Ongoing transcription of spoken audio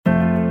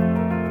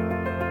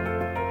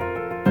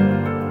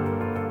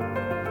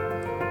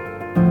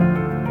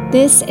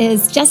This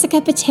is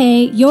Jessica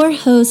Pate, your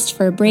host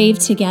for Brave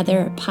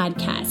Together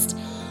podcast.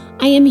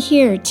 I am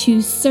here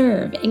to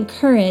serve,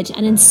 encourage,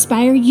 and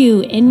inspire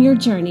you in your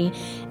journey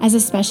as a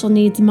special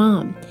needs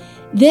mom.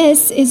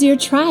 This is your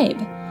tribe.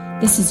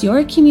 This is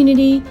your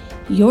community,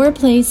 your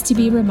place to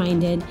be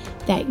reminded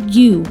that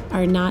you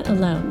are not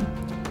alone.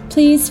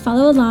 Please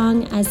follow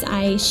along as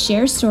I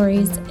share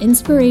stories,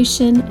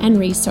 inspiration, and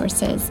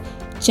resources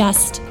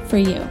just for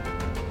you.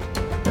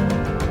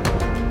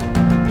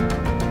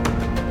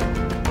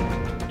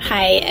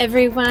 Hi,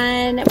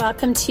 everyone.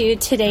 Welcome to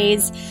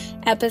today's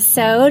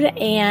episode.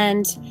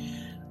 And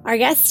our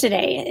guest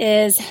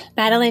today is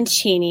Madeline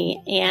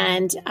Cheney,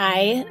 and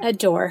I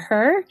adore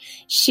her.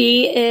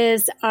 She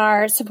is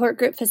our support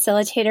group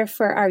facilitator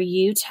for our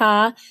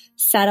Utah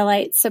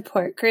satellite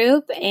support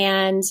group.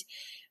 And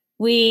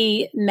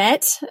we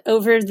met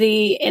over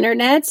the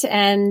internet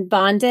and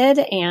bonded,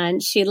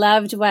 and she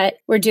loved what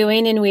we're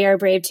doing in We Are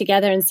Brave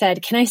Together and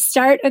said, "Can I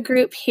start a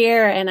group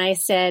here?" And I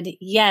said,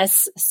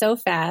 yes, so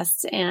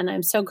fast. And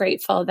I'm so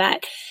grateful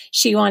that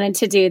she wanted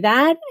to do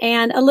that.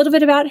 And a little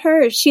bit about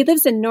her. She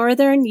lives in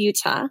northern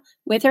Utah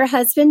with her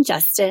husband,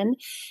 Justin,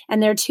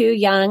 and their two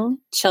young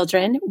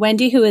children,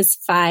 Wendy, who is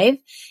 5,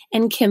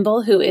 and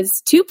Kimball, who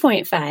is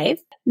 2.5.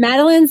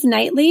 Madeline's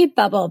nightly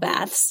bubble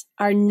baths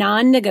are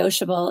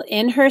non-negotiable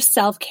in her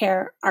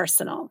self-care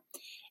arsenal,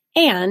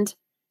 and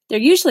they're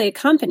usually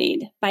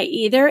accompanied by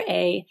either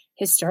a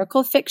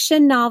historical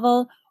fiction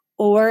novel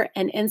or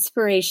an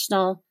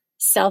inspirational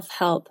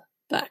self-help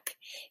book.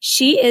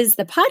 She is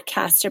the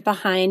podcaster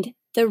behind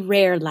The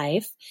Rare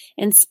Life,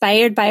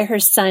 inspired by her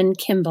son,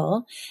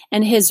 Kimball,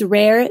 and his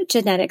rare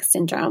genetic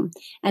syndrome,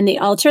 and the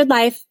altered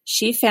life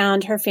she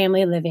found her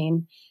family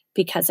living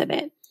because of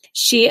it.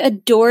 She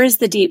adores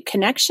the deep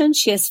connection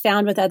she has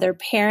found with other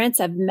parents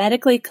of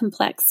medically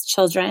complex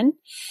children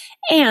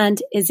and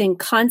is in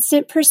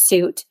constant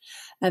pursuit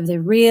of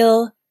the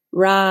real,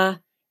 raw,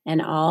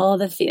 and all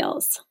the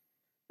feels.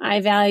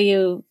 I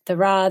value the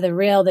raw, the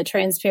real, the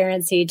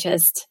transparency,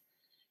 just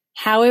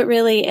how it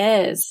really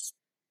is.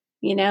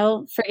 You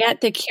know, forget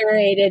the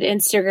curated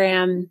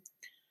Instagram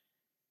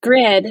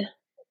grid.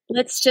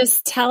 Let's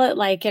just tell it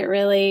like it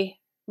really,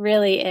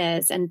 really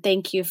is. And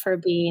thank you for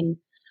being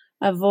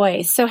a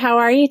voice. So how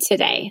are you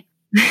today?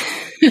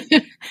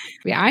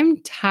 Yeah, I'm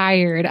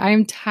tired.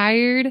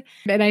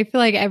 And I feel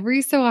like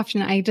every so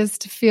often I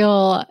just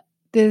feel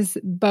this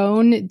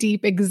bone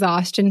deep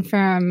exhaustion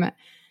from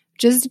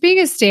just being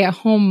a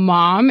stay-at-home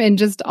mom and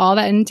just all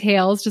that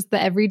entails, just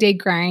the everyday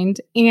grind.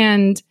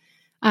 And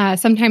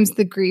sometimes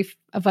the grief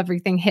of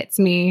everything hits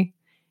me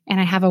and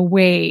I have a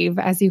wave,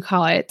 as you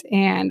call it.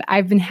 And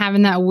I've been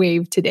having that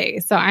wave today.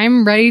 So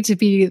I'm ready to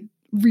be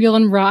real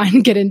and raw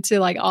and get into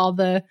like all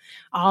the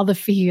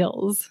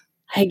feels.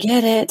 I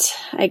get it.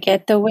 I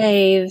get the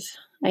wave.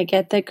 I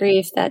get the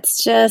grief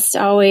that's just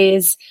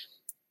always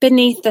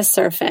beneath the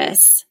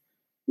surface,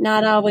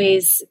 not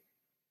always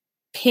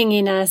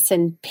pinging us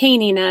and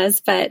painting us,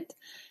 but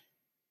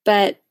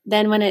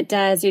then when it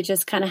does, you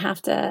just kind of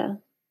have to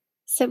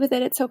sit with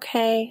it. It's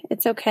okay.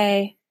 It's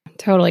okay.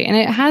 Totally. And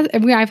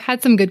I've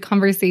had some good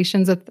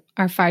conversations with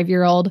our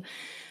 5-year-old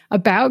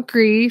about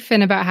grief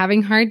and about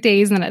having hard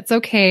days, and it's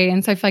okay.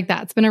 And so I feel like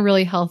that's been a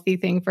really healthy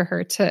thing for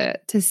her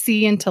to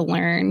see and to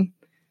learn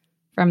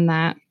from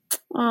that.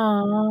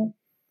 Oh,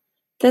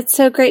 that's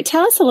so great.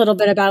 Tell us a little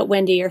bit about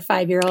Wendy, your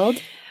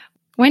 5-year-old.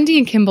 Wendy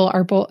and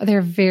Kimball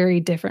they're very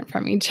different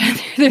from each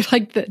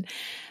other.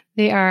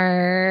 They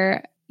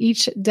are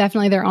each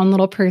definitely their own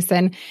little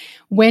person.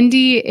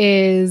 Wendy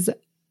is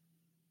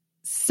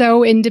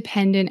so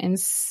independent and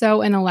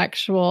so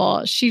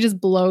intellectual. She just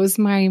blows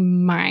my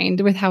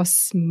mind with how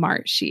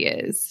smart she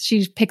is.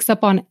 She picks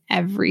up on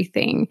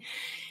everything.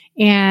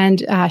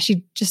 And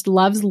she just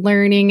loves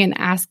learning and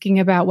asking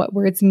about what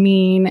words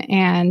mean.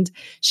 And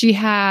she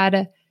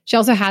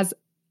also has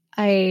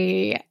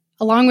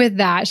along with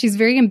that, she's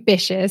very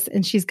ambitious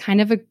and she's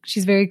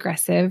very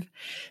aggressive.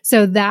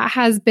 So that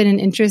has been an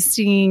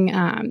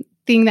interesting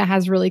thing that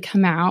has really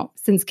come out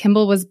since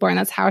Kimball was born.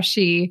 That's how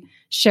she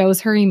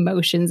shows her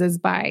emotions, is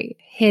by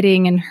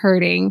hitting and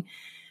hurting.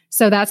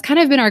 So that's kind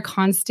of been our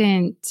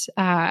constant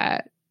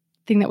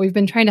thing that we've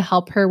been trying to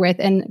help her with.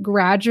 And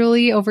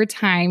gradually over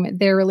time,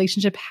 their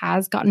relationship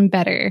has gotten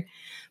better,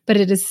 but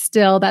that's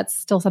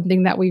still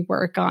something that we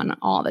work on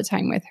all the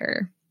time with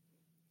her.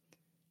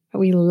 But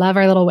we love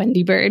our little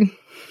Wendy bird.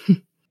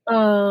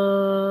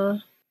 Aww.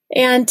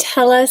 And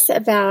tell us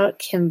about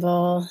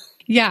Kimball.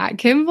 Yeah,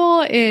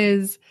 Kimball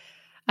is,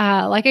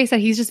 like I said,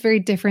 he's just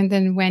very different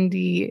than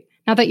Wendy.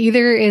 Not that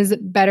either is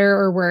better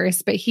or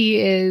worse, but he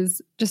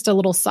is just a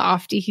little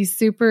softy. He's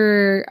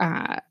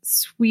super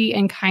sweet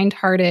and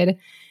kind-hearted,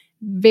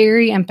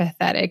 very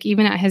empathetic.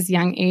 Even at his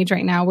young age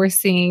right now, we're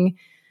seeing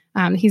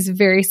he's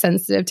very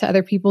sensitive to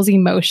other people's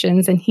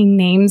emotions, and he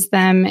names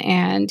them,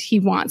 and he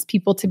wants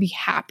people to be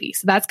happy.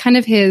 So that's kind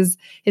of his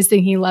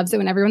thing. He loves it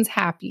when everyone's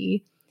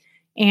happy,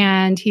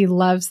 and he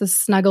loves the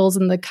snuggles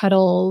and the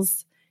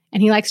cuddles,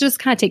 and he likes to just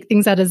kind of take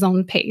things at his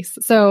own pace.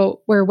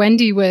 So where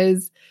Wendy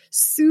was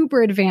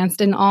super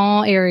advanced in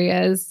all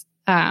areas,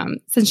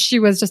 since she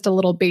was just a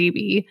little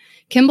baby.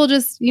 Kimball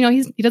just, he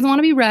doesn't want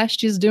to be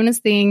rushed. He's doing his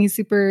thing. He's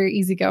super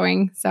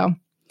easygoing. So,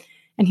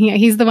 and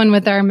he's the one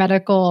with our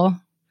medical,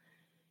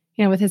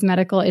 with his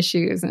medical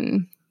issues,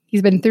 and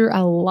he's been through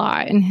a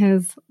lot in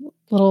his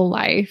little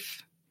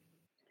life.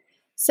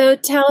 So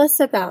tell us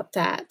about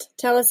that.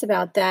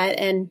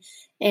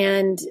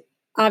 And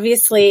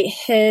obviously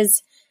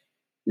his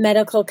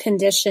medical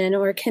condition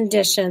or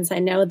conditions, I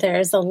know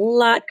there's a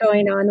lot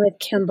going on with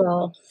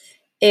Kimball,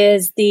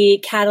 is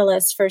the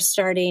catalyst for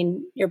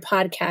starting your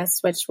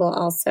podcast, which we'll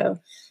also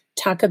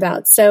talk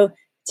about. So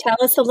tell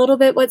us a little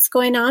bit what's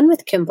going on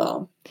with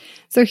Kimball.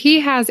 So he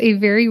has a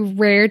very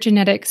rare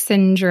genetic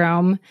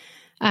syndrome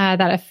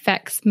that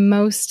affects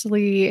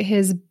mostly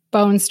his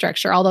bone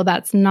structure, although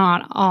that's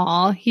not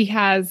all. He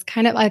has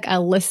kind of like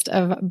a list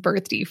of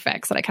birth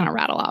defects that I kind of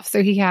rattle off.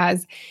 So he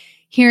has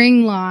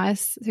hearing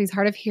loss. So he's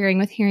hard of hearing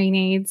with hearing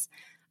aids.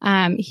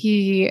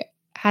 He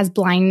has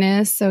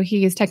blindness. So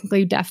he is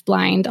technically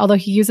deafblind, although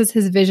he uses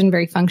his vision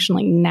very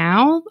functionally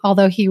now,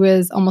 although he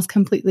was almost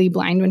completely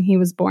blind when he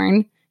was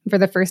born for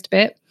the first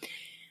bit.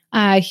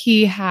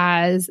 He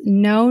has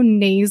no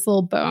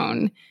nasal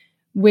bone,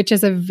 which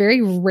is a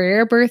very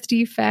rare birth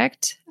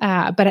defect,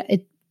 but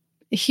it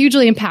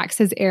hugely impacts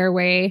his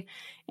airway.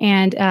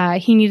 And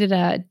he needed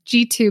a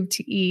G-tube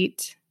to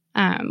eat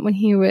when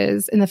he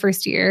was in the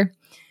first year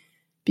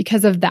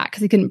because of that,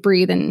 because he couldn't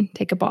breathe and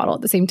take a bottle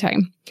at the same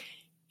time,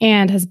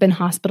 and has been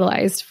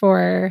hospitalized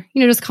for,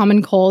 just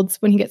common colds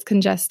when he gets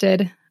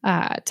congested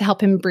to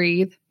help him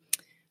breathe.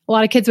 A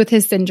lot of kids with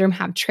his syndrome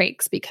have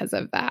trachs because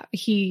of that.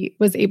 He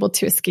was able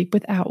to escape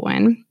without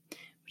one,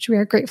 which we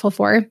are grateful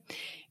for.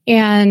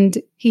 And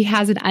he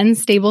has an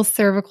unstable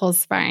cervical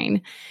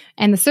spine.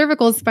 And the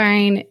cervical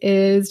spine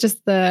is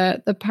just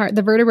the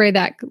vertebrae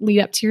that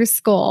lead up to your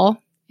skull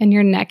and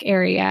your neck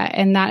area.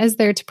 And that is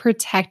there to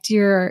protect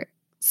your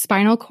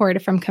spinal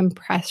cord from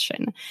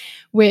compression,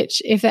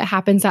 which if it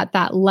happens at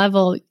that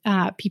level,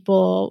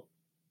 people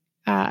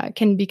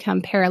can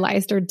become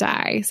paralyzed or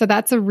die. So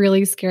that's a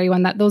really scary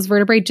one, that those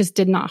vertebrae just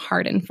did not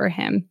harden for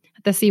him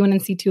at the C1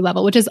 and C2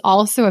 level, which is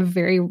also a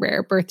very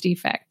rare birth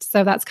defect.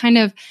 So that's kind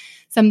of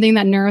something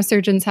that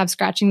neurosurgeons have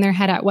scratching their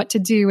head at what to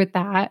do with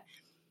that.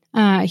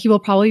 He will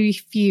probably be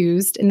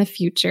fused in the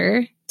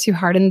future to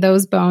harden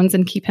those bones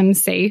and keep him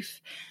safe.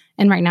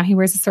 And right now he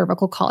wears a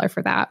cervical collar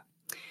for that.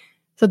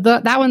 So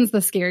that one's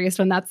the scariest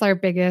one. That's our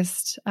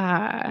biggest,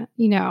 lay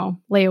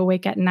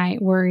awake at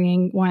night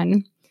worrying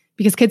one,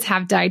 because kids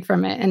have died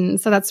from it. And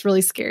so that's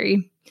really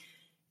scary.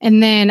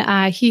 And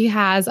then he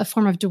has a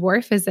form of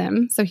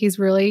dwarfism. So he's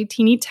really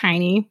teeny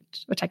tiny,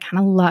 which I kind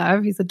of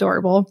love. He's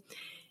adorable.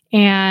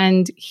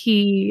 And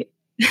he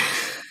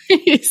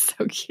is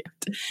so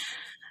cute.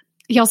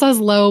 He also has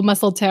low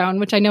muscle tone,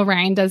 which I know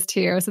Ryan does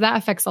too. So that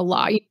affects a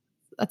lot.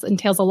 That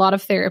entails a lot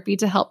of therapy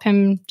to help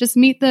him just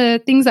meet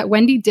the things that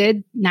Wendy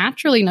did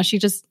naturally. No, she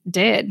just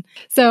did.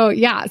 So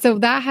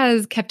that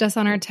has kept us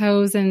on our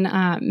toes, and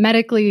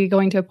medically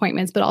going to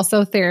appointments, but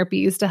also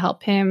therapies to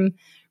help him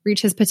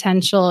reach his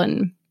potential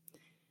and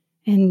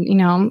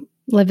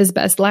live his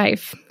best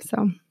life.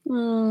 So,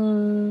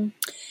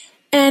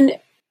 and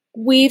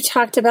we've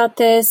talked about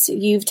this.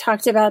 You've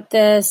talked about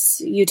this.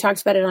 You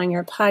talked about it on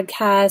your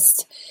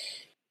podcast.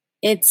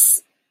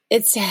 It's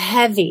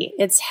heavy.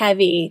 It's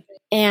heavy.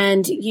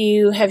 And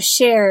you have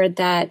shared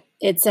that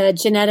it's a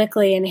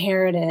genetically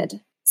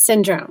inherited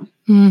syndrome.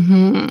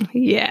 Mm-hmm.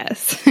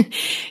 Yes.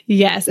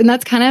 Yes. And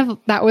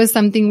that was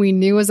something we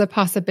knew was a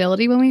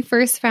possibility when we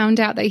first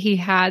found out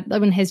that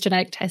when his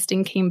genetic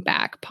testing came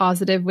back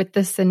positive with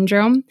this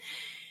syndrome.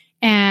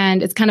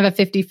 And it's kind of a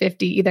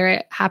 50-50. Either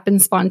it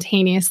happens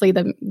spontaneously,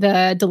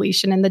 the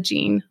deletion in the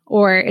gene,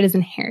 or it is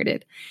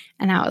inherited.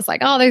 And I was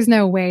like, oh, there's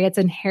no way it's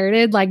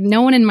inherited. Like,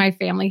 no one in my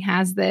family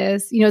has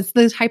this. It's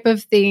the type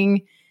of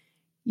thing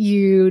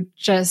you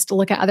just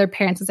look at other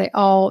parents and say,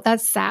 oh,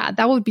 that's sad.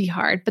 That would be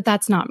hard, but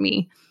that's not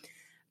me.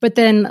 But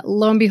then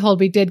lo and behold,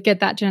 we did get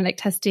that genetic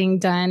testing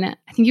done.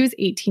 I think he was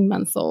 18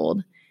 months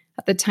old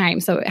at the time.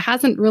 So it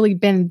hasn't really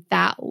been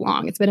that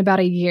long. It's been about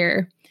a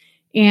year.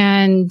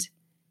 And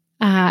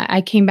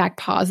I came back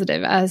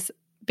positive as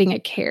being a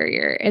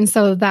carrier. And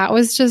so that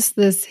was just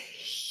this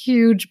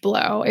huge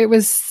blow. I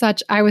was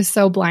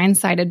so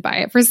blindsided by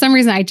it. For some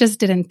reason, I just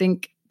didn't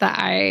think that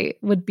I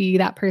would be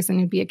that person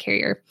who'd be a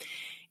carrier.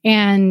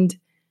 And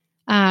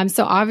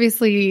so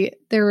obviously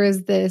there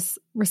was this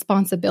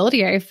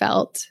responsibility I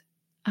felt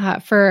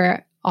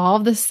for all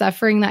of the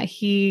suffering that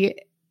he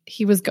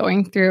was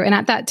going through. And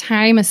at that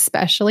time,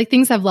 especially,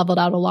 things have leveled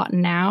out a lot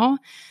now.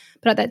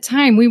 But at that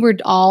time, we were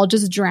all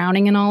just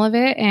drowning in all of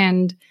it.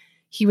 And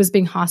he was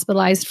being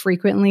hospitalized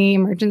frequently,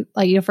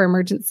 for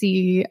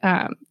emergency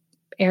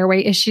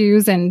airway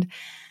issues. And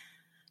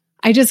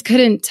I just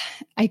couldn't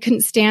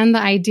stand the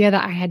idea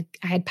that I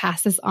had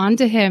passed this on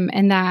to him,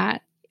 and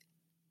that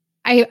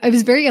I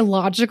was very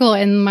illogical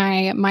in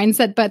my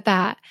mindset, but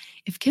that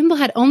if Kimball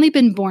had only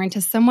been born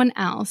to someone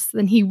else,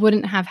 then he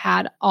wouldn't have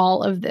had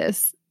all of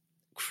this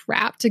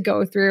crap to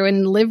go through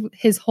and live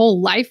his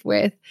whole life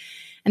with,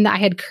 and that I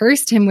had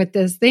cursed him with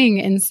this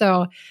thing. And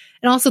so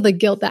And also the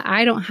guilt that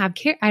I don't have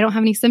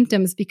any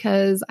symptoms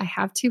because I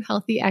have two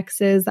healthy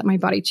exes that my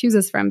body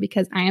chooses from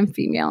because I am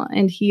female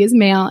and he is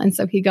male. And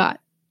so he got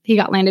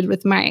landed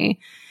with my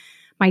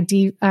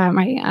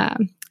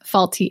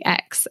faulty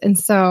ex. And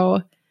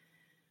so,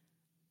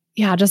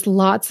 yeah, just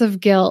lots of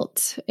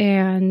guilt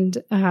and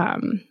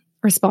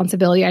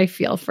responsibility I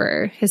feel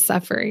for his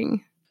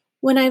suffering.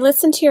 When I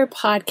listened to your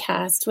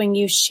podcast, when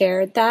you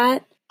shared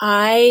that,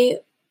 I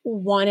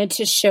wanted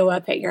to show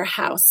up at your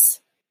house.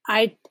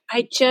 I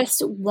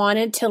just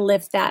wanted to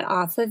lift that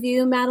off of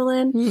you,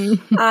 Madeline.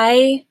 Mm-hmm.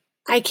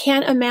 I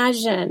can't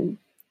imagine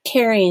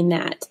carrying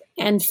that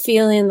and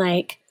feeling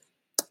like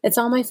it's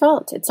all my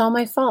fault. It's all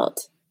my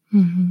fault.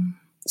 Mm-hmm.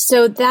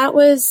 So that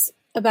was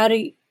about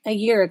a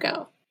year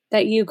ago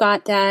that you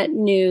got that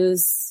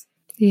news.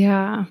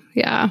 Yeah.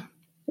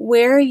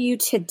 Where are you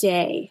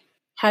today?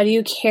 How do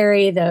you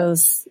carry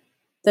those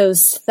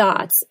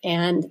thoughts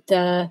and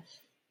the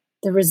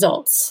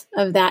results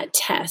of that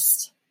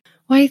test?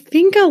 Well, I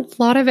think a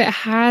lot of it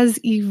has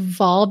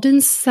evolved in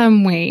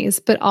some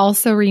ways, but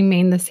also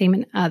remained the same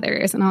in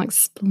others. And I'll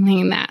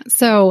explain that.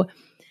 So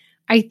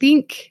I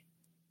think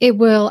I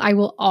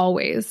will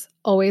always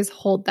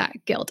hold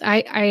that guilt.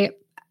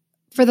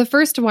 For the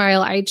first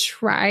while, I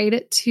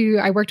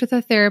worked with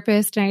a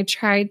therapist and I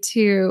tried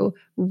to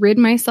rid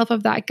myself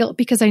of that guilt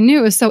because I knew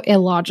it was so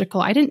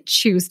illogical. I didn't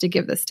choose to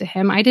give this to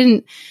him. I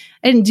didn't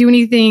do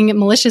anything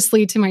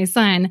maliciously to my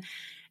son.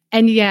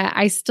 And yet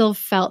I still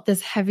felt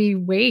this heavy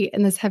weight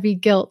and this heavy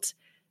guilt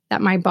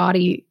that my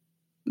body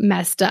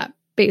messed up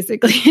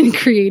basically in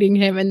creating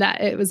him and that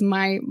it was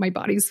my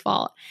body's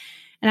fault.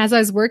 And as I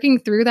was working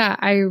through that,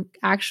 I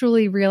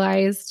actually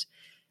realized,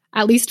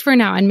 at least for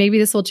now, and maybe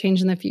this will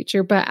change in the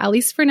future, but at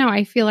least for now,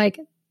 I feel like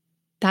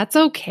that's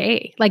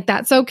okay. Like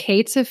that's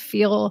okay to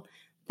feel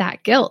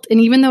that guilt. And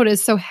even though it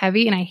is so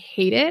heavy and I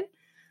hate it,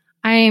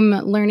 I'm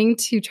learning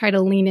to try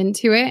to lean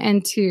into it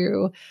and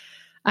to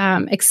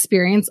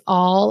experience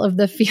all of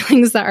the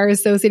feelings that are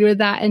associated with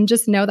that and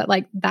just know that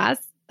like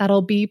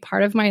that'll be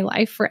part of my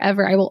life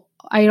forever.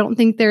 I don't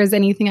think there is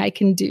anything I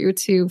can do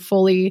to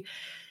fully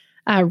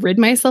rid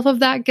myself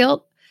of that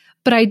guilt.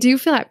 But I do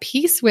feel at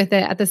peace with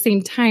it at the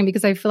same time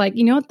because I feel like,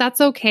 you know what,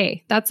 that's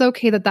okay. That's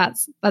okay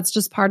that's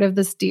just part of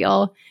this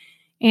deal.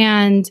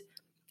 And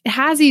it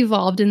has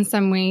evolved in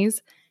some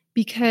ways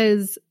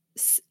because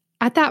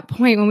at that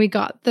point when we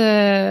got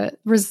the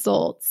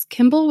results,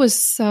 Kimball was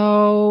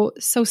so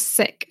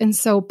sick and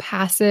so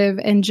passive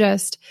and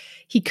just,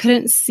 he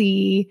couldn't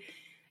see,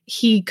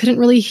 he couldn't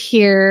really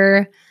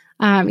hear.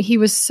 He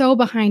was so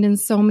behind in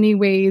so many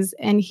ways,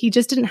 and he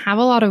just didn't have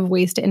a lot of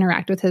ways to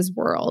interact with his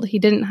world. He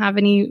didn't have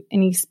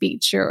any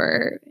speech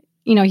or,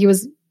 he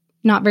was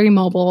not very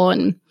mobile.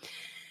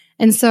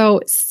 And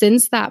so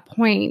since that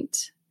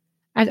point,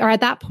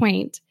 at that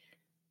point,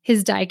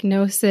 his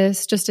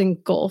diagnosis just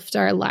engulfed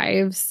our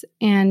lives,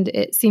 and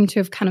it seemed to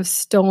have kind of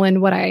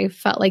stolen what I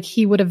felt like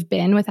he would have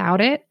been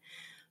without it.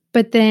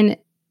 But then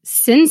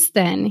since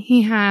then,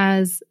 he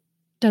has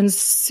done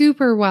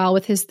super well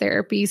with his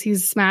therapies.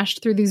 He's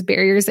smashed through these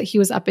barriers that he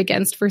was up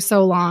against for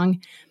so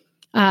long,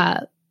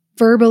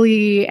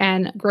 verbally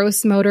and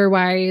gross motor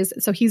wise.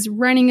 So he's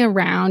running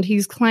around,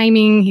 he's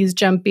climbing, he's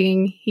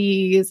jumping,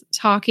 he's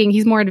talking.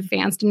 He's more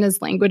advanced in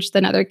his language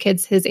than other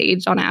kids his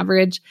age on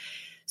average.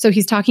 So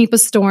he's talking up a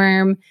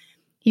storm.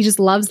 He just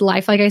loves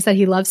life. Like I said,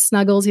 he loves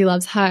snuggles, he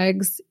loves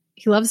hugs,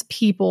 he loves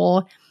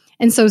people.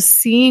 And so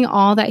seeing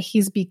all that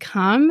he's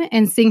become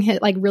and seeing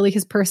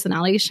his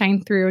personality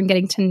shine through and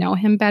getting to know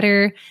him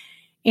better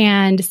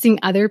and seeing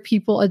other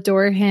people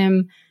adore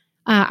him,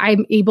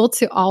 I'm able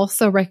to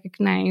also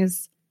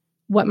recognize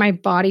what my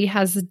body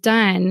has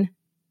done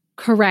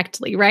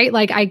correctly, right?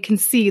 Like I can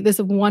see this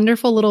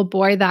wonderful little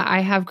boy that I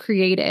have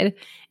created,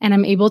 and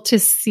I'm able to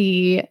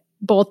see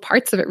both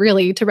parts of it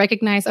really, to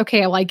recognize,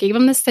 okay, well, I gave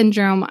him this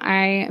syndrome.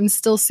 I am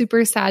still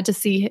super sad to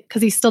see,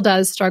 because he still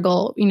does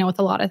struggle, with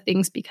a lot of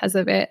things because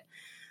of it.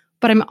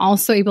 But I'm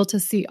also able to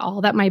see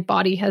all that my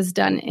body has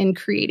done in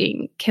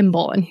creating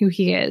Kimball and who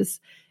he is.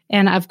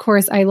 And of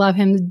course, I love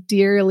him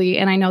dearly,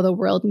 and I know the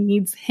world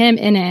needs him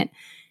in it.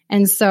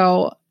 And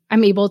so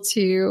I'm able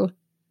to,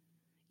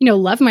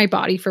 love my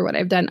body for what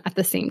I've done at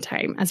the same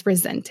time as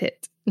resent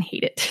it and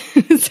hate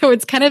it. So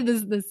it's kind of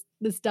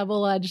this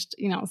double-edged,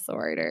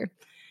 sword or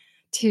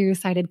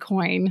two-sided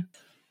coin.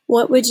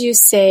 What would you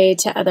say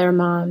to other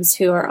moms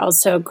who are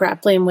also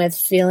grappling with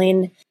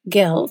feeling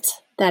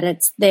guilt that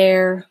it's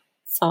their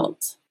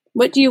fault?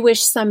 What do you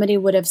wish somebody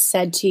would have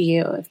said to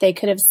you if they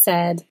could have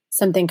said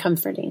something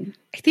comforting?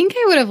 I think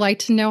I would have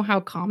liked to know how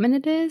common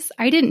it is.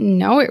 I didn't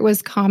know it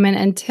was common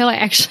until I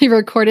actually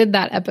recorded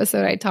that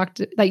episode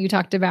that you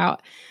talked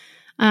about.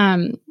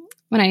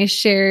 When I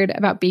shared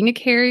about being a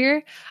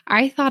carrier,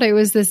 I thought it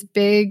was this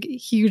big,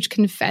 huge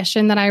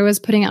confession that I was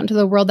putting out into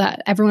the world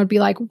that everyone would be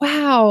like,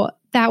 wow,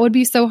 that would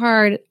be so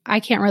hard. I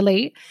can't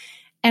relate.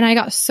 And I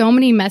got so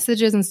many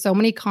messages and so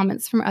many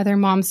comments from other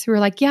moms who were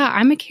like, yeah,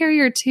 I'm a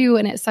carrier too,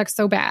 and it sucks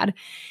so bad.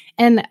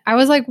 And I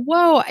was like,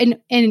 whoa.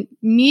 And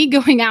me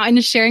going out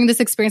and sharing this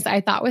experience that I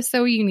thought was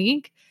so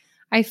unique,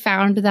 I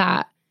found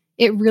that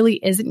it really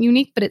isn't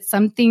unique, but it's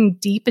something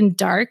deep and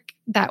dark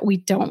that we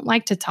don't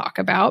like to talk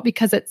about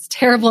because it's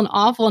terrible and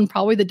awful and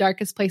probably the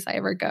darkest place I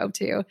ever go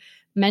to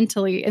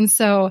mentally. And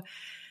so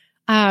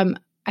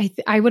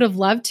I would have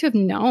loved to have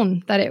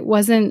known that it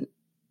wasn't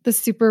the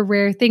super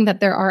rare thing, that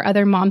there are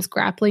other moms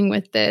grappling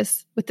with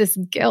this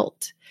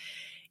guilt.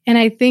 And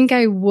I think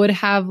I would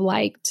have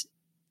liked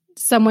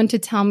someone to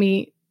tell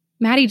me,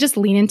 Maddie, just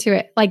lean into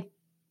it. Like,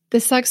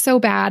 this sucks so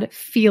bad.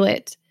 Feel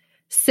it.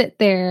 Sit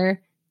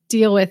there,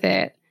 deal with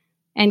it,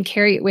 and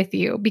carry it with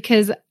you.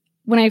 Because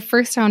when I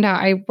first found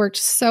out, I worked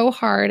so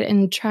hard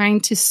in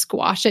trying to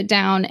squash it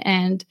down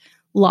and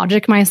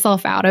logic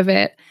myself out of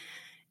it.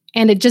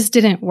 And it just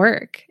didn't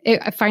work.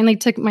 I finally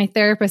took my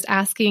therapist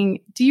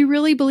asking, do you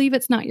really believe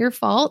it's not your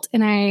fault?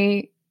 And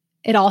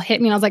it all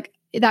hit me. And I was like,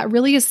 that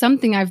really is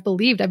something I've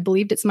believed. I've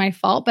believed it's my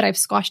fault, but I've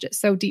squashed it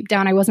so deep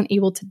down, I wasn't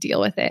able to deal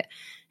with it.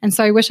 And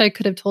so I wish I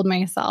could have told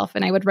myself,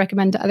 and I would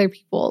recommend to other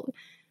people,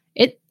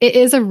 it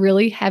is a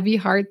really heavy,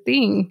 hard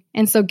thing.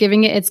 And so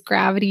giving it its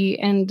gravity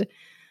and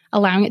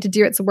allowing it to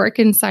do its work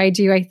inside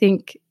you, I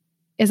think,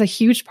 is a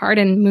huge part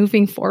in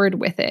moving forward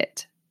with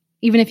it,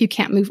 even if you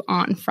can't move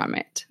on from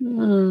it.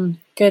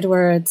 Good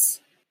words.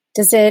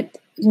 Does it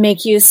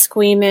make you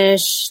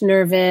squeamish,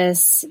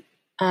 nervous,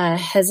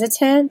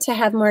 hesitant to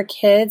have more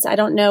kids? I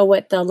don't know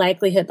what the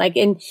likelihood, like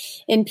in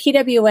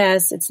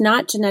PWS, it's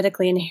not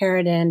genetically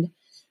inherited,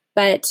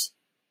 but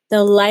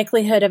the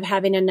likelihood of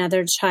having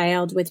another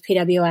child with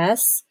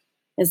PWS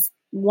is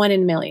 1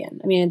 in a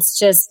million. I mean, it's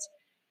just,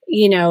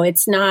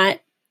 it's not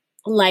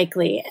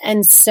likely.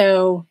 And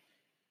so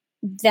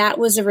that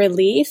was a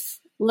relief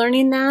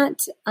learning that.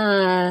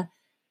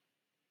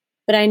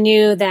 But I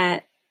knew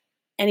that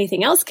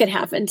anything else could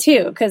happen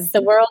too, because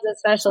the world of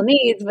special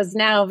needs was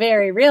now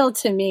very real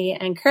to me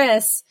and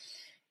Chris.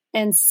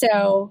 And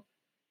so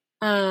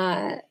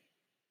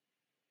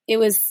it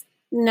was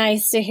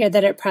nice to hear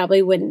that it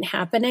probably wouldn't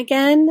happen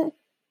again.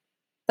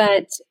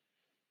 But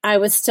I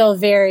was still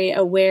very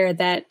aware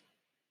that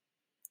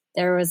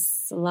there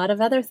was a lot of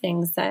other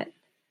things that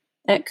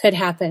could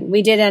happen.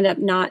 We did end up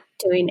not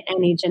doing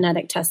any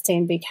genetic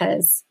testing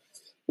because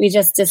we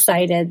just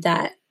decided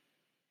that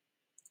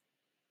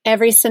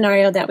every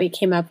scenario that we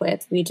came up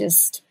with, we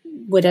just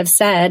would have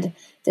said,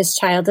 this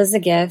child is a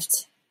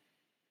gift,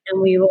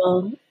 and we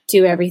will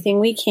do everything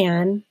we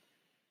can,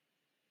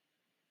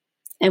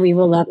 and we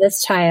will love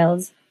this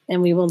child,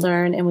 and we will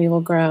learn, and we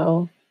will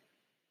grow,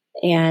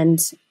 and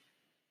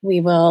we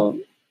will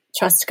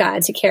trust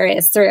God to carry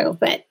us through.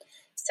 But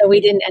so we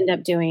didn't end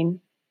up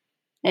doing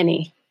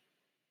any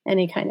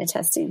kind of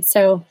testing.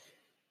 So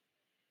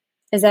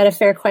is that a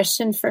fair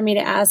question for me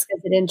to ask?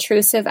 Is it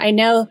intrusive? I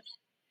know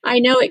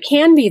it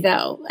can be,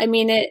 though. I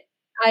mean,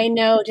 I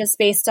know just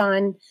based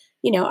on,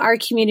 our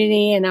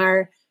community and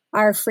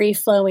our free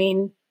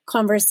flowing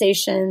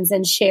conversations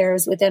and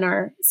shares within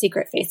our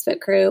secret Facebook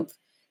group,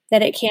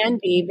 that it can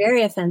be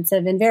very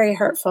offensive and very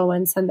hurtful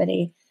when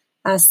somebody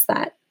asks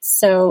that.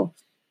 So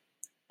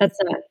that's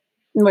not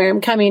where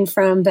I'm coming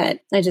from, but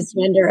I just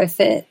wonder if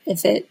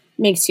it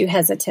makes you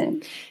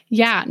hesitant.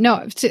 Yeah,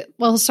 no.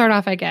 Well, start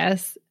off, I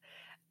guess.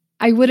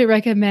 I wouldn't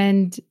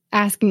recommend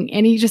asking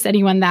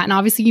anyone that. And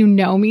obviously, you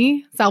know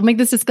me. So I'll make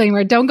this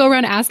disclaimer. Don't go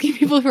around asking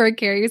people who are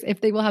carriers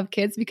if they will have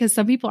kids, because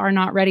some people are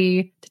not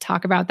ready to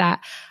talk about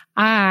that.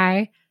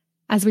 I,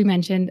 as we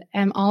mentioned,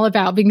 am all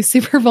about being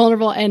super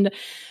vulnerable and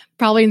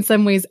probably in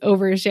some ways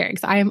oversharing.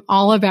 So I am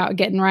all about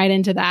getting right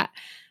into that.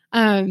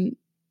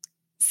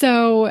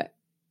 So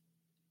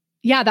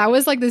yeah, that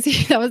was like this,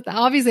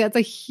 that's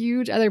a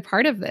huge other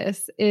part of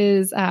this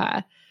is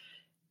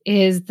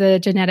the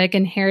genetic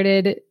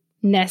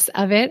inheritedness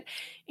of it.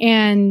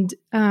 And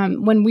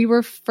when we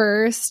were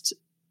first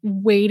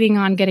waiting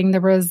on getting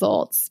the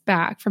results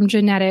back from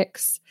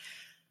genetics,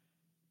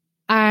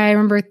 I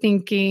remember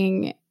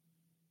thinking,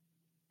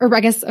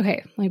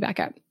 okay, let me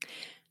back up.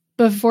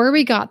 Before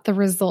we got the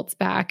results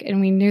back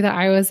and we knew that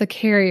I was a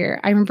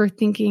carrier, I remember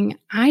thinking,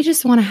 I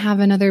just want to have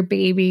another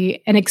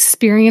baby and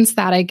experience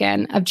that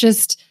again, of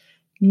just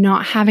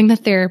not having the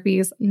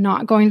therapies,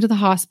 not going to the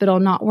hospital,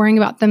 not worrying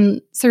about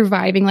them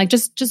surviving, like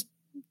just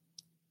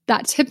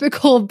that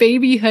typical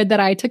babyhood that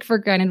I took for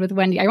granted with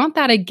Wendy. I want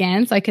that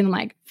again so I can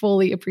like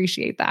fully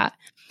appreciate that.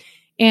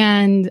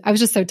 And I was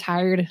just so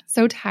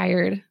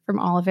tired from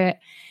all of it.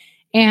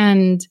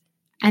 And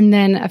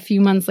then a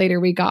few months later,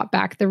 we got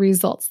back the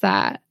results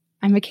that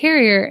I'm a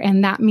carrier.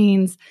 And that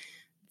means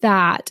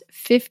that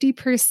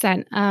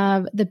 50%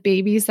 of the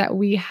babies that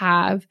we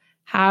have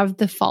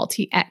the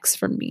faulty X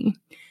from me.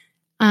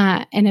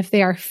 And if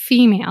they are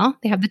female,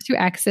 they have the 2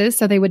 X's,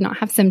 so they would not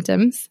have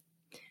symptoms.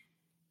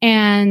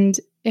 And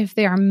if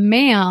they are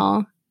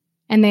male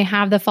and they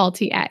have the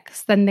faulty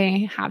X, then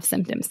they have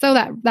symptoms. So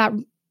that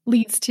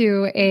leads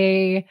to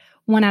a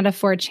 1 out of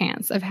 4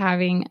 chance of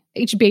having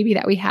each baby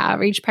that we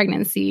have, or each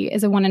pregnancy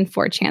is a 1 in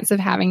 4 chance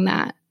of having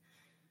that,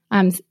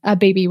 a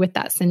baby with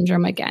that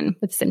syndrome again,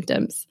 with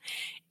symptoms.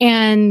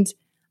 And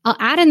I'll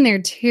add in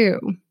there too,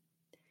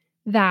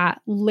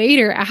 that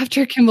later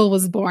after Kimball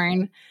was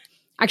born,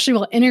 actually,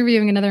 while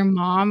interviewing another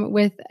mom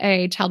with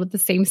a child with the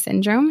same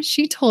syndrome,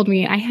 she told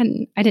me, I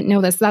didn't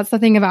know this. That's the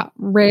thing about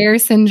rare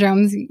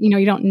syndromes.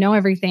 You don't know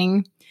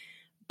everything,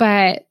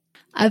 but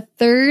a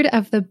third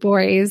of the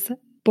boys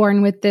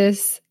born with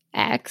this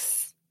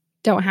X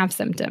don't have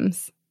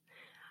symptoms.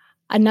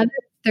 Another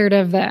third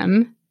of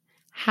them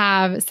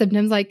have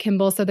symptoms like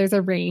Kimball. So there's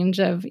a range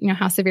of,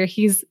 how severe.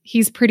 He's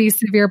pretty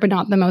severe, but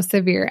not the most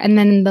severe. And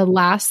then the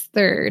last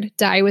third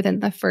die within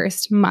the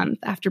first month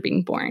after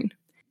being born.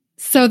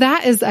 So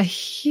that is a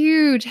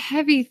huge,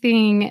 heavy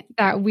thing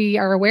that we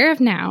are aware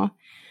of now.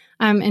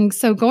 And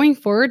so going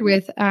forward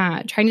with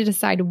trying to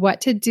decide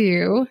what to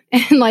do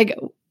and like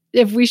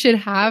if we should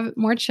have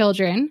more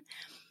children,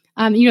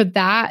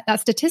 that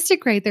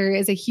statistic right there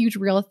is a huge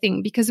real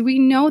thing because we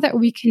know that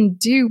we can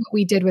do what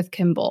we did with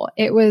Kimball.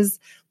 It was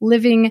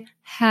living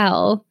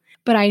hell,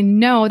 but I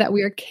know that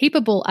we are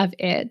capable of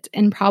it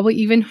and probably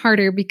even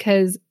harder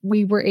because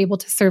we were able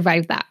to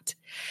survive that.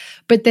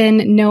 But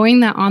then knowing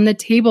that on the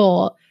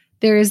table,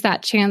 there is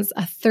that chance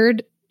a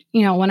third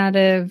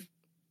of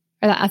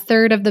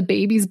the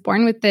babies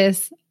born with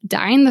this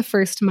die in the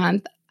first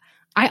month.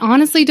 I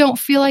honestly don't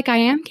feel like I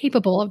am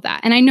capable of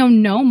that. And I know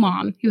no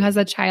mom who has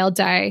a child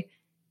die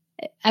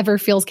ever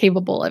feels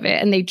capable of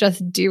it and they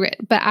just do it.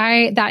 But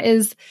that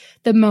is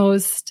the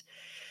most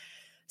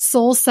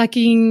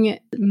soul-sucking,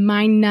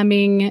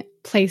 mind-numbing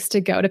place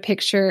to go to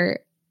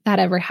picture that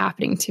ever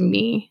happening to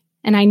me.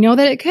 And I know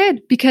that it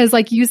could because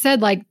like you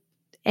said, like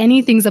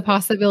anything's a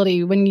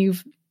possibility when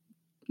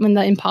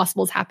the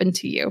impossibles happen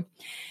to you.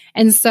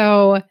 And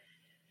so,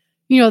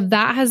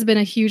 that has been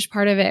a huge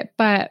part of it.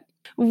 But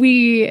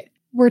we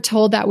were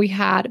told that we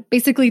had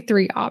basically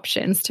 3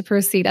 options to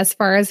proceed as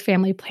far as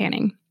family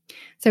planning.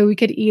 So we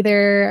could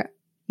either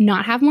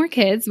not have more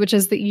kids, which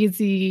is the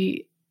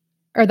easy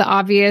or the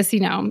obvious,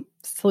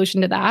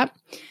 solution to that.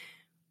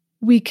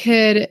 We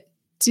could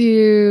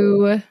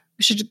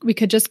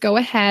just go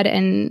ahead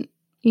and,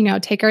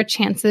 take our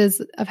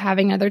chances of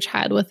having another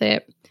child with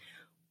it.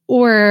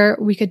 Or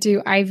we could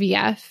do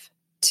IVF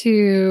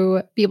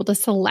to be able to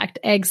select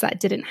eggs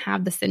that didn't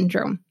have the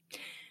syndrome.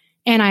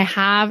 And I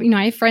have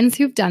friends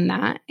who've done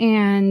that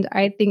and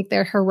I think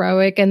they're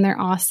heroic and they're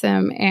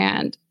awesome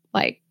and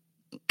like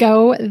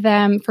go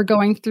them for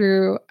going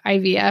through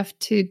IVF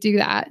to do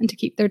that and to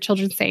keep their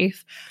children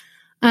safe.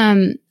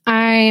 I'm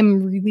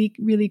really,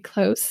 really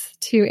close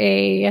to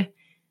I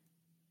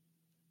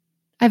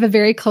have a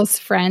very close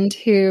friend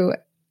who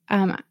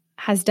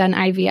has done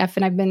IVF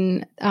and I've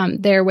been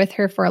there with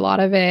her for a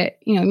lot of it,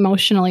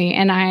 emotionally.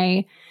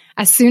 And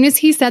as soon as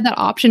he said that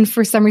option,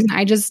 for some reason,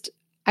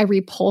 I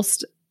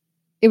repulsed.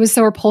 It was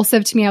so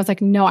repulsive to me. I was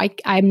like, no,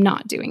 I'm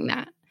not doing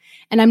that.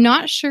 And I'm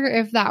not sure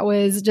if that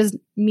was just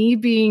me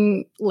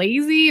being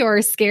lazy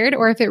or scared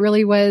or if it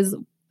really was,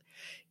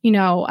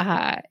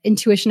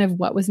 intuition of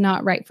what was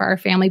not right for our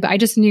family. But I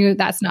just knew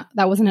that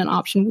wasn't an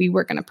option we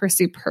were going to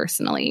pursue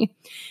personally.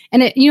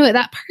 And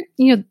that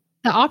part,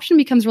 the option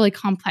becomes really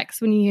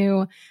complex when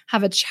you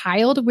have a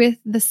child with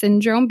the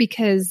syndrome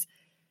because,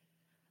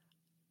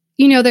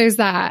 there's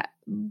that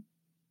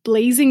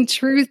blazing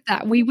truth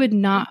that we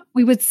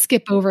would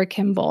skip over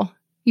Kimball.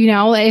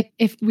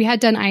 If we had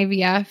done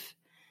IVF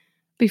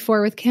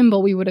before with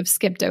Kimball, we would have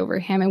skipped over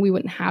him and we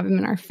wouldn't have him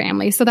in our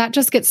family. So that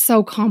just gets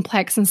so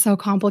complex and so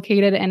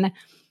complicated. And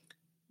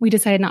we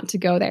decided not to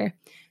go there.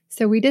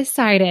 So we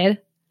decided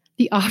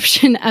the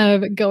option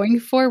of going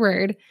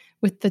forward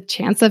with the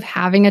chance of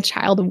having a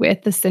child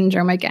with the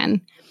syndrome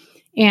again.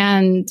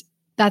 And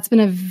that's been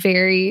a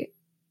very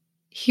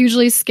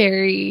hugely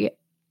scary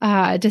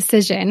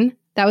decision.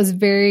 That was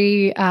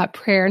very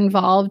prayer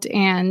involved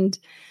and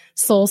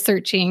soul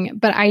searching.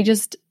 But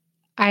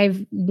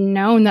I've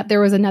known that there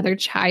was another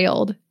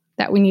child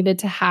that we needed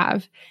to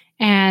have.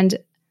 And,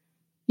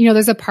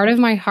 there's a part of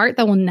my heart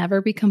that will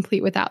never be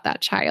complete without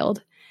that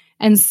child.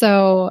 And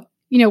so,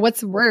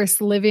 what's worse,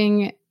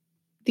 living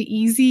the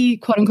easy,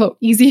 quote unquote,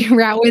 easy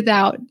route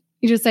without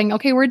you just saying,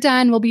 okay, we're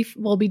done.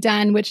 We'll be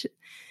done, which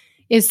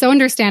is so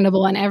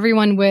understandable. And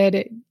everyone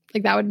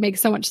that would make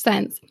so much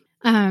sense.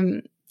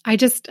 I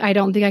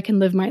don't think I can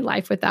live my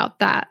life without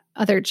that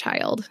other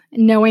child,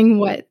 knowing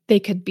what they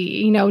could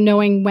be,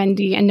 knowing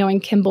Wendy and knowing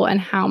Kimball and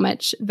how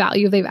much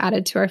value they've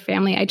added to our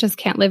family. I just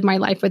can't live my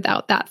life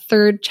without that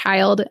third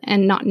child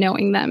and not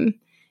knowing them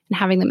and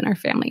having them in our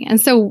family. And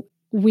so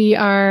we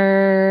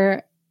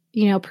are,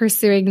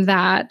 pursuing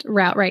that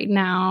route right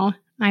now.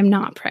 I'm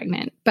not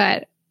pregnant,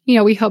 but,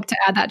 we hope to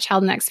add that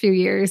child in the next few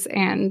years.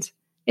 And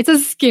it's a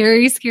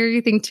scary,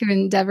 scary thing to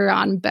endeavor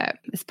on, but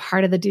it's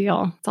part of the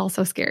deal. It's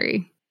also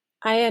scary.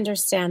 I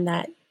understand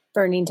that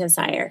burning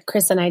desire.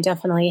 Chris and I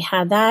definitely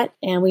had that.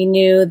 And we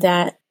knew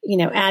that,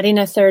 adding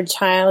a third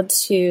child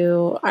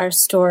to our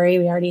story,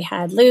 we already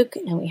had Luke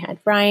and we had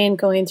Ryan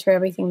going through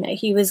everything that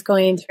he was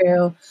going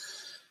through.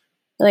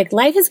 Like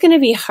life is going to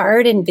be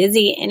hard and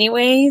busy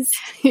anyways.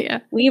 Yeah.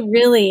 We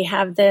really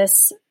have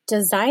this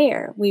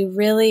desire. We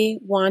really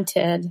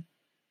wanted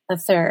a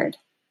third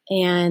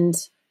and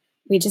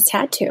we just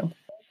had to.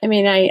 I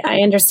mean,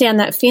 I understand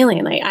that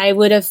feeling. Like I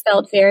would have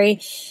felt very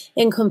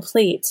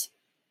incomplete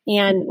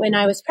And when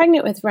I was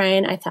pregnant with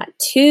Ryan, I thought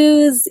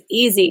 2's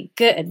easy.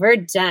 Good. We're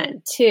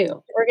done.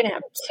 2. We're going to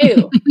have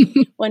 2.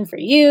 One for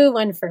you,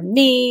 one for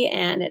me.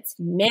 And it's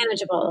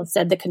manageable,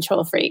 said the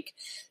control freak.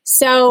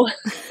 So,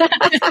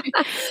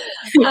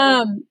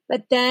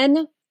 but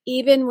then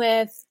even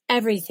with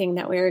everything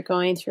that we were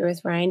going through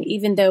with Ryan,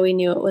 even though we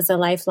knew it was a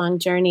lifelong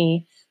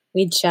journey,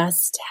 we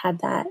just had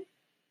that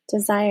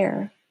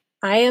desire.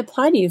 I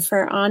applaud you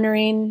for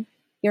honoring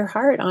your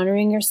heart,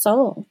 honoring your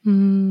soul,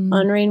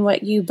 honoring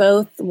what you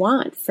both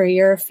want for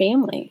your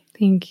family.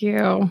 Thank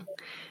you.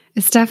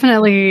 It's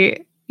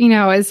definitely,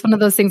 it's one of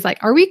those things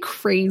like, are we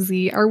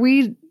crazy? Are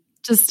we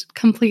just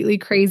completely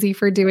crazy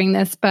for doing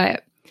this?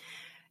 But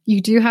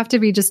you do have to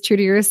be just true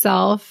to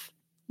yourself.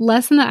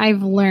 Lesson that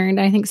I've learned,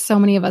 I think so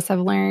many of us have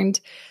learned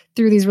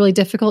through these really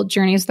difficult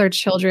journeys with our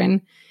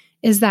children,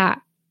 is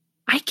that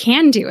I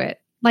can do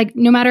it. Like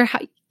no matter how,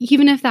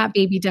 even if that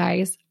baby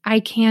dies,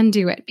 I can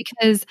do it,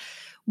 because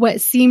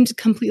what seemed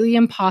completely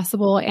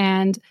impossible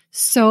and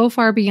so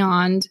far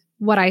beyond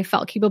what I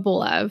felt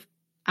capable of,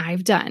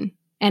 I've done,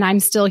 and I'm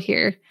still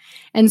here.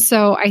 And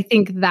so I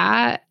think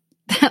that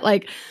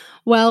like,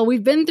 well,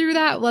 we've been through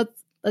that.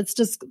 Let's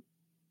just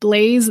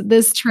blaze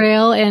this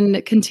trail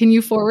and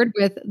continue forward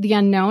with the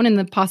unknown and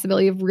the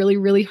possibility of really,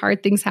 really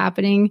hard things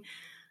happening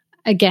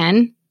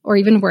again, or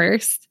even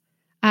worse.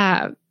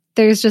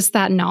 There's just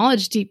that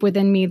knowledge deep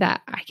within me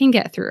that I can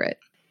get through it.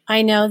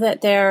 I know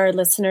that there are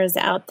listeners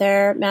out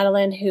there,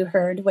 Madeline, who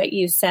heard what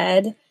you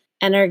said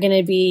and are going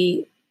to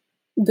be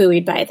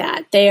buoyed by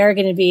that. They are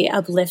going to be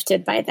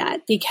uplifted by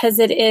that, because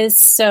it is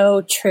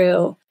so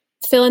true.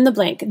 Fill in the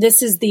blank.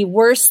 This is the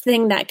worst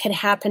thing that could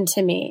happen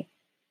to me.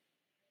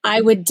 I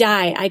would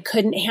die. I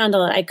couldn't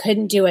handle it. I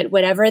couldn't do it.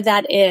 Whatever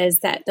that is,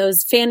 that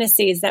those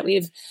fantasies that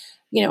we've,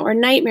 or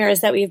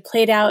nightmares that we've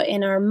played out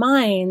in our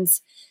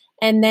minds,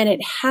 and then it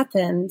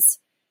happens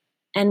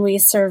and we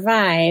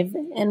survive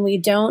and we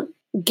don't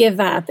give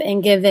up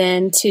and give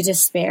in to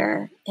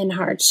despair and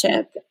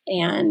hardship.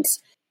 And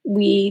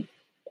we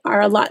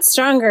are a lot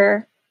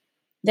stronger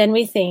than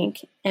we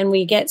think, and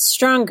we get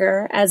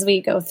stronger as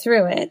we go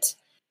through it.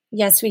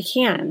 Yes, we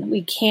can.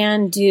 We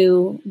can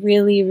do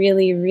really,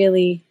 really,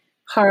 really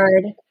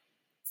hard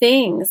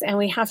things. And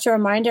we have to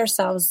remind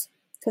ourselves,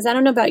 because I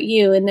don't know about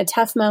you, in the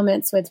tough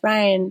moments with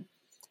Ryan,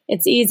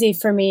 it's easy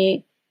for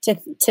me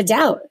to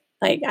doubt.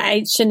 Like,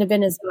 I shouldn't have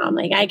been his mom.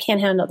 Like, I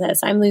can't handle this.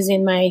 I'm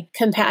losing my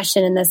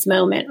compassion in this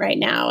moment right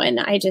now. And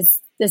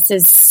this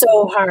is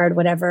so hard,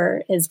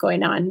 whatever is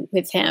going on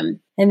with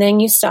him. And then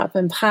you stop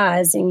and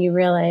pause and you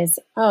realize,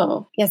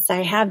 oh, yes,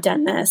 I have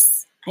done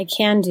this. I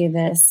can do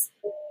this.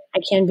 I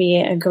can be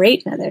a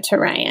great mother to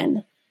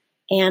Ryan.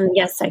 And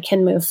yes, I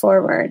can move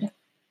forward.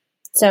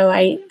 So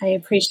I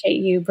appreciate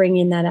you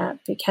bringing that up,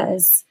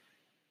 because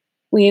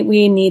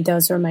we need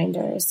those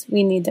reminders.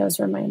 We need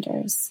those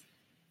reminders.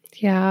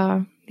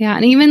 Yeah. Yeah.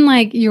 And even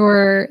like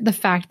the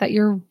fact that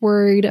you're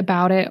worried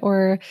about it,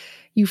 or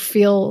you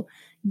feel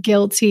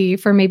guilty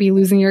for maybe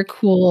losing your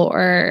cool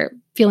or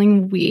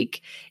feeling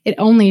weak, it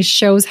only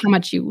shows how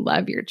much you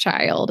love your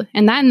child.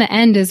 And that in the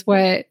end is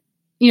what,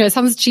 it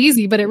sounds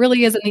cheesy, but it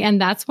really is in the end.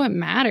 That's what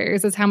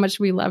matters, is how much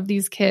we love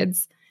these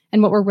kids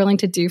and what we're willing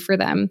to do for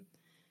them.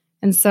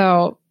 And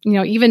so,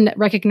 even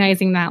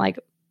recognizing that, like,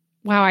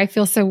 wow, I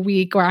feel so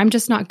weak, or I'm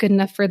just not good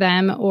enough for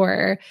them,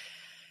 or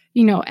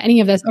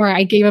any of this, or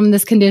I gave them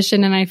this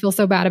condition and I feel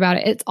so bad about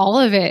it. It's all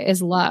of it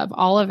is love.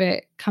 All of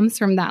it comes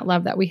from that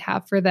love that we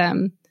have for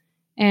them.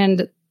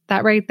 And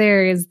that right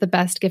there is the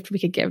best gift we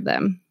could give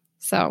them.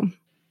 So.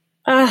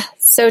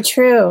 So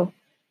true.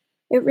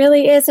 It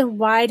really is. And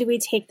why do we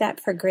take that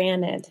for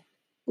granted?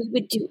 We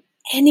would do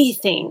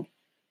anything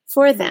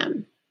for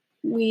them.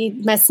 We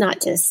must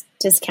not just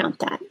discount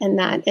that. And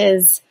that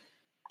is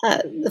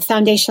the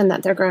foundation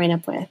that they're growing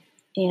up with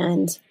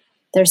and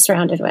they're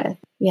surrounded with.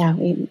 Yeah,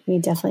 we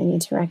definitely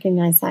need to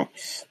recognize that.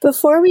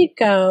 Before we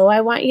go,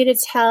 I want you to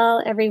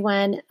tell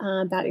everyone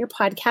about your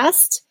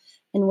podcast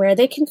and where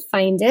they can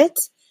find it.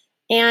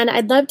 And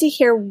I'd love to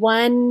hear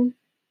one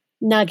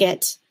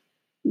nugget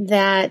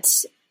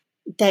that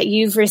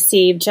you've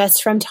received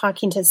just from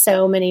talking to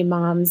so many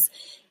moms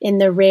in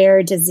the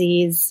rare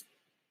disease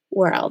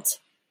world.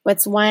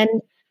 What's one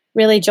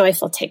really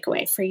joyful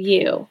takeaway for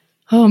you?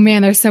 Oh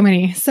man, there's so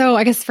many. So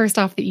I guess first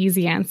off, the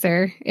easy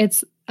answer.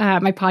 It's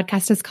my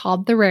podcast is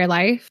called The Rare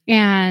Life.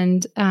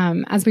 And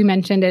as we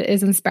mentioned, it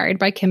is inspired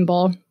by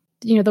Kimball,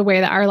 the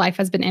way that our life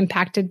has been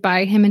impacted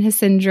by him and his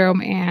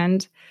syndrome,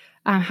 and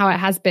how it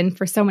has been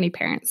for so many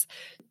parents.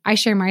 I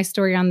share my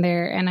story on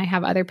there, and I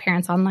have other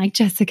parents on like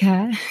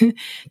Jessica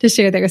to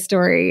share their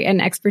story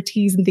and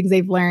expertise and things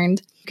they've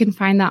learned. You can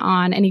find that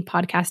on any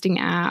podcasting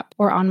app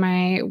or on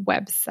my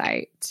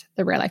website,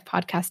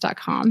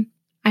 therarelifepodcast.com.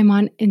 I'm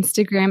on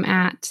Instagram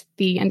at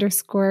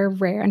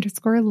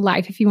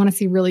 _rare_life if you want to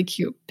see really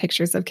cute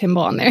pictures of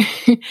Kimball on there.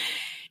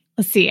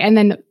 Let's see. And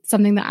then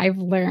something that I've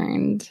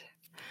learned.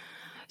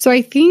 So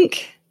I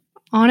think,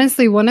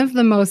 honestly, one of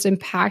the most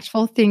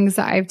impactful things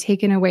that I've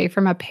taken away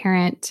from a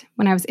parent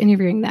when I was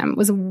interviewing them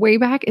was way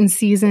back in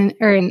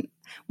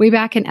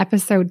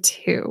episode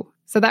 2.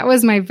 So that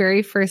was my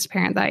very first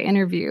parent that I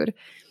interviewed. Her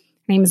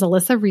name is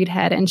Alyssa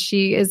Reedhead, and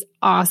she is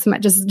awesome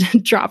at just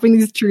dropping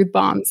these truth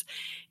bombs.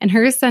 And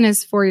her son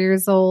is 4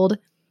 years old,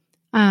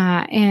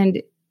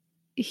 and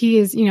he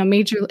is,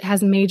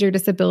 has major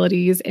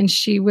disabilities. And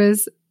she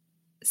was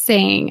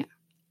saying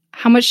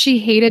how much she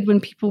hated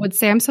when people would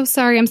say, I'm so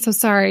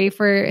sorry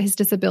for his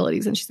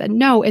disabilities. And she said,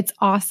 no, it's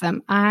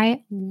awesome.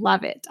 I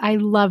love it. I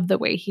love the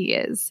way he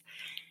is.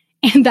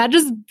 And that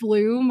just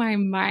blew my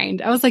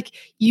mind. I was like,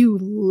 you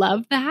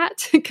love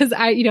that? Because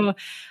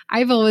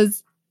I've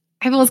always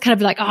kind of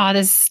been like, oh,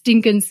 this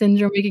stinking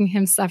syndrome making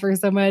him suffer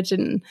so much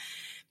and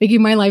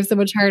making my life so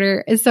much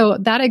harder. And so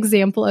that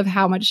example of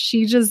how much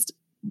she just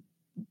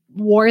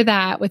wore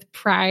that with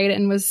pride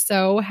and was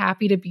so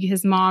happy to be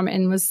his mom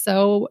and was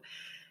so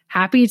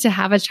happy to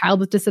have a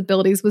child with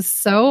disabilities was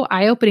so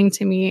eye-opening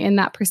to me in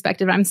that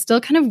perspective. I'm still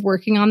kind of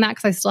working on that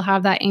because I still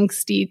have that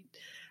angsty,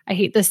 I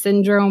hate the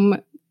syndrome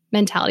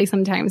mentality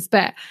sometimes,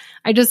 but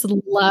I just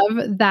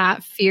love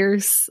that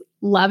fierce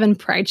love and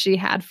pride she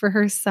had for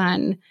her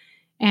son.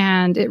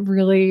 And it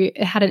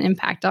had an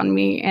impact on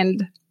me.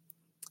 And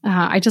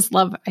I just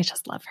love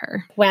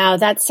her. Wow.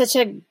 That's such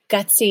a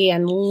gutsy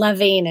and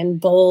loving and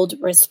bold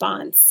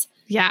response.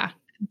 Yeah,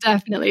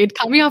 definitely. It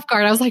caught me off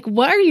guard. I was like,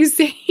 what are you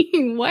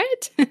saying?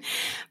 What?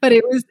 But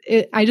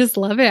I just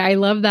love it. I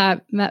love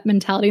that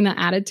mentality and that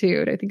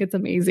attitude. I think it's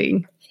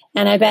amazing.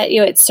 And I bet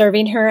you it's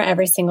serving her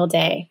every single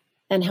day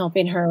and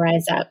helping her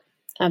rise up.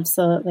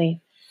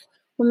 Absolutely.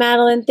 Well,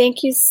 Madeline,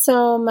 thank you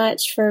so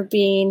much for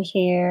being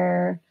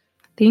here.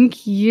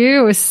 Thank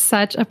you. It was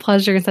such a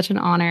pleasure and such an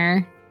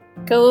honor.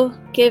 Go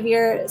give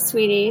your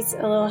sweeties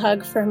a little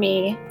hug for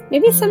me.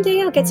 Maybe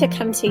someday I'll get to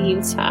come to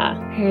Utah.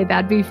 Hey,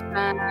 that'd be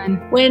fun.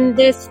 When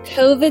this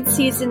COVID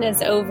season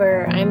is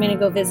over, I'm going to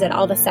go visit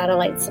all the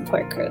satellite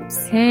support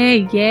groups.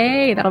 Hey,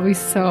 yay. That'll be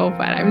so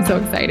fun. I'm so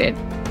excited.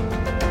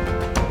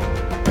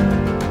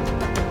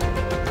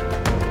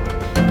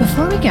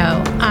 Before we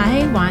go,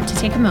 I want to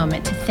take a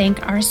moment to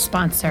thank our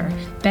sponsor,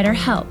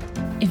 BetterHelp.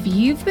 If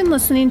you've been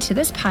listening to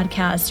this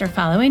podcast or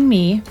following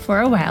me for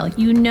a while,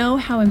 you know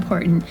how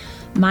important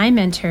my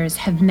mentors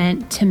have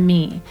meant to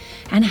me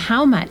and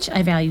how much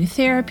I value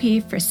therapy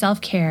for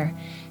self-care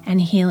and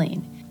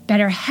healing.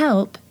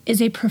 BetterHelp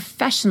is a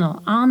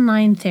professional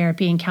online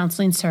therapy and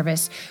counseling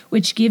service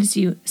which gives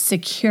you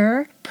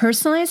secure,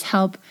 personalized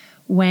help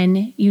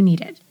when you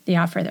need it. They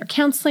offer their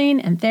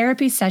counseling and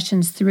therapy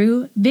sessions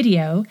through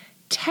video,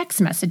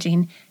 text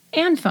messaging,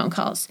 and phone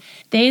calls.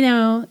 They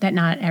know that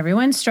not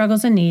everyone's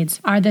struggles and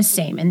needs are the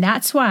same, and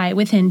that's why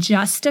within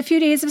just a few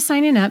days of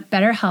signing up,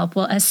 BetterHelp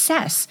will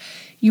assess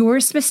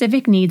your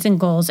specific needs and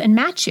goals and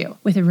match you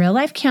with a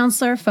real-life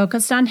counselor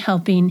focused on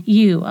helping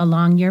you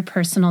along your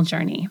personal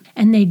journey.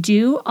 And they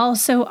do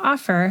also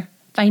offer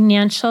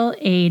financial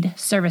aid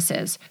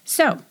services.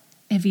 So,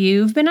 if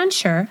you've been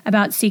unsure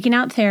about seeking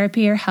out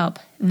therapy or help,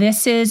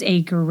 this is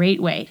a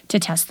great way to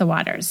test the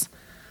waters.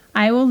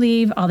 I will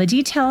leave all the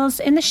details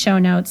in the show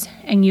notes,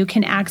 and you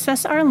can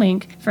access our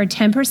link for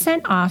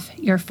 10% off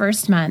your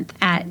first month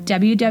at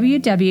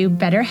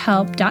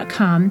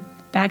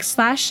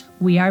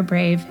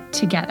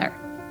www.betterhelp.com/weareBraveTogether.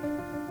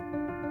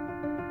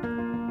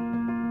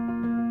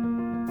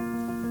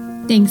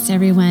 Thanks,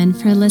 everyone,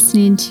 for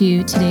listening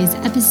to today's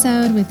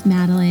episode with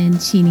Madeline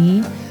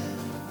Cheney.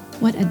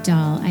 What a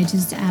doll. I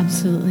just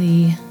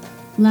absolutely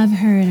love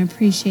her and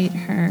appreciate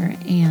her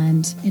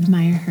and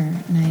admire her.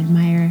 And I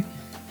admire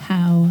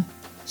how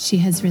she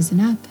has risen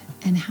up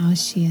and how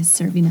she is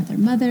serving other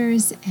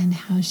mothers and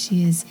how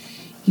she is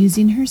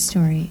using her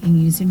story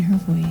and using her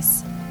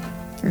voice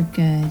for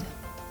good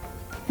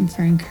and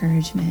for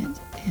encouragement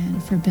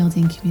and for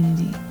building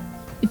community.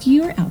 If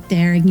you are out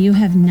there and you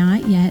have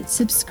not yet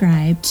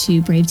subscribed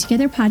to Brave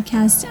Together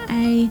podcast,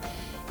 I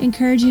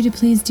encourage you to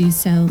please do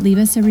so. Leave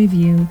us a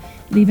review,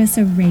 leave us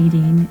a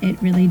rating.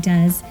 It really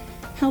does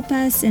help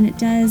us and it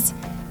does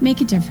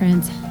make a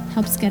difference,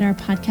 helps get our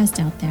podcast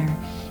out there.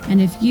 And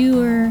if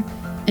you are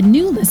a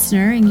new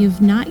listener and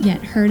you've not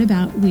yet heard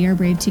about We Are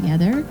Brave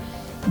Together,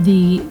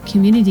 the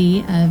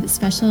community of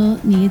special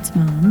needs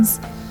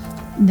moms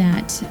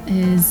that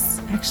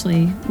is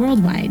actually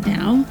worldwide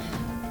now,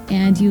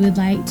 and you would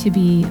like to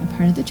be a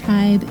part of the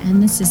tribe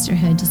and the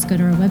sisterhood, just go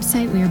to our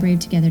website,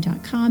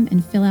 wearebravetogether.com,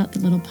 and fill out the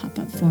little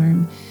pop-up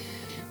form.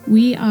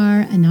 We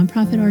are a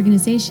nonprofit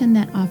organization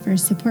that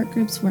offers support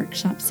groups,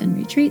 workshops, and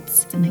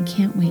retreats, and I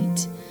can't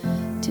wait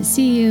to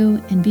see you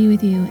and be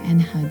with you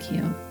and hug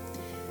you.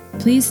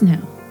 Please know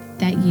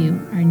that you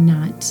are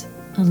not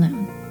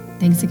alone.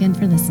 Thanks again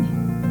for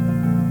listening.